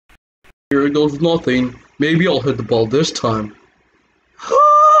Here goes nothing. Maybe I'll hit the ball this time.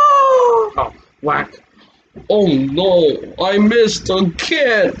 Oh, whack. Oh no, I missed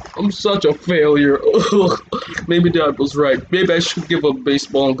again. I'm such a failure. Maybe Dad was right. Maybe I should give up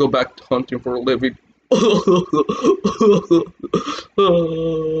baseball and go back to hunting for a living.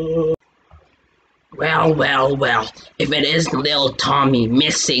 Well, if it is little Tommy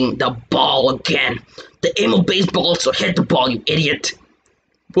missing the ball again, the aim of baseball also hit the ball, you idiot.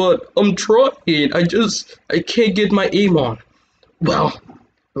 But I'm trying. I can't get my aim on. Well,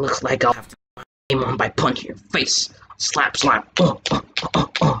 looks like I'll have to aim on by punching your face. Slap. Slap.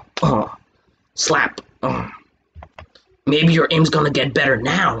 Maybe your aim's gonna get better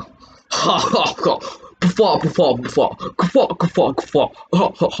now. I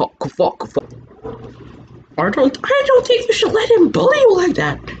don't think you should let him bully you like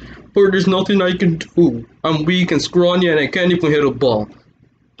that. But there's nothing I can do. I'm weak and scrawny and I can't even hit a ball.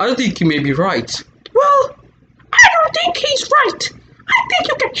 I think he may be right. Well, I don't think he's right. I think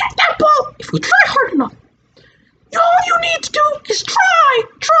you can hit that ball if you try hard enough. All you need to do is try.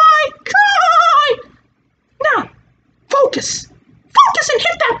 Now, focus and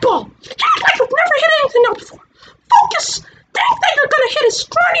hit that ball. Hit it like you've never hit anything else before. Focus. Think that you're gonna hit his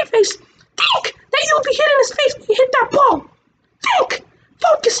scrawny face. Think that you'll be hitting his face when you hit that ball. Think.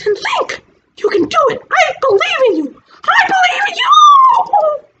 Focus and think. You can do it. I believe in you.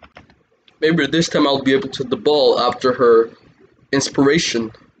 Maybe this time I'll be able to hit the ball after her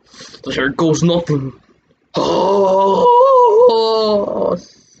inspiration. Here goes nothing. Oh,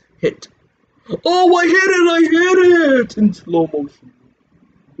 hit. Oh, I hit it in slow motion.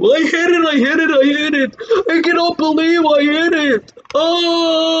 I hit it. I cannot believe I hit it.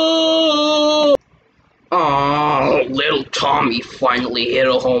 Oh, little Tommy finally hit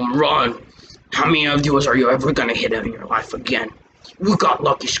a home run. How many of those are you ever gonna hit in your life again? You got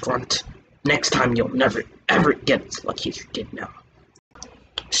lucky, Scrunt. Next time you'll never, ever get as lucky as you did now.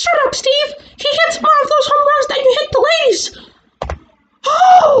 Shut up, Steve! He hits more of those home runs than you hit the ladies!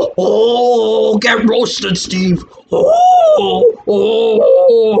 Oh, get roasted, Steve!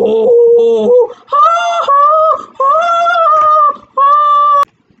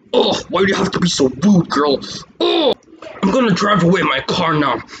 Oh, why do you have to be so rude, girl? Oh, I'm gonna drive away in my car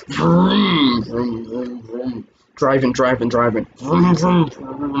now. Vroom, vroom, vroom, vroom. Driving. Vroom, vroom,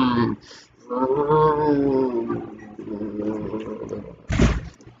 vroom.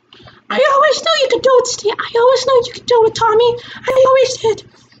 I always knew you could do it, Steve. I always knew you could do it, Tommy. I always did.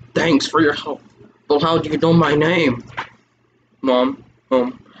 Thanks for your help. But how do you know my name? Mom,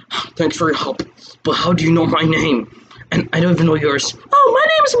 thanks for your help. But how do you know my name? And I don't even know yours. Oh, my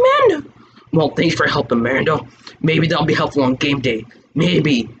name's Amanda. Well, thanks for your help, Amanda. Maybe that'll be helpful on game day.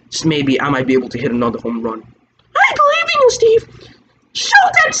 Maybe, just maybe, I might be able to hit another home run. I believe in you, Steve. Show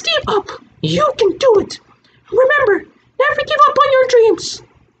that Steve up. You can do it. Remember, never give up on your dreams.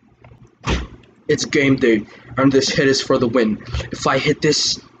 It's game day, and this hit is for the win. If I hit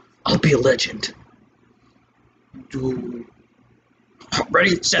this, I'll be a legend.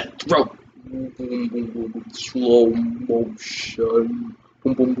 Ready, set, throw. Slow motion.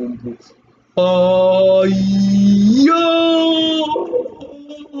 Boom, boom, boom, boom. Yeah!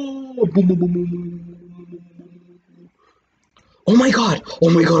 Boom, boom, boom, boom. Oh my god!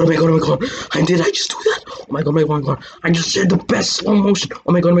 Did I just do that? Oh my god. I just did the best slow motion.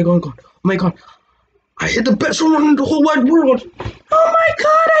 Oh my god. I hit the best home run in the whole wide world. Oh my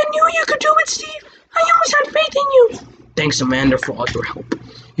god, I knew you could do it, Steve. I always had faith in you. Thanks, Amanda, for all your help.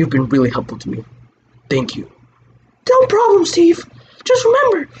 You've been really helpful to me. Thank you. No problem, Steve. Just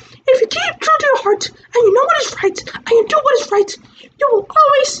remember, if you keep true to your heart, and you know what is right, and you do what is right, you will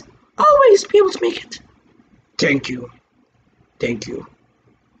always be able to make it. Thank you.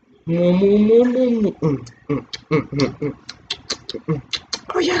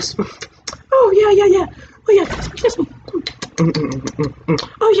 Oh, yes. Oh, yeah. Oh, yeah, kiss me.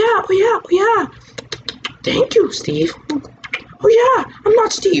 Oh, yeah. Thank you, Steve. Oh, yeah, I'm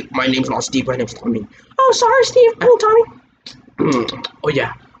not Steve. My name's not Steve, my name's Tommy. Oh, sorry, Steve. I'm Tommy. Oh,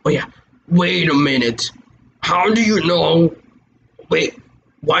 yeah. Wait a minute. How do you know? Wait,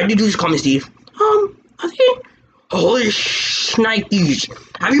 why did you just call me Steve? I think... Holy shnikes.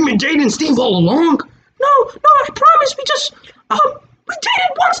 Have you been dating Steve all along? No, I promise. We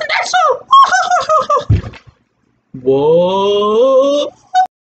dated once and that's all. What?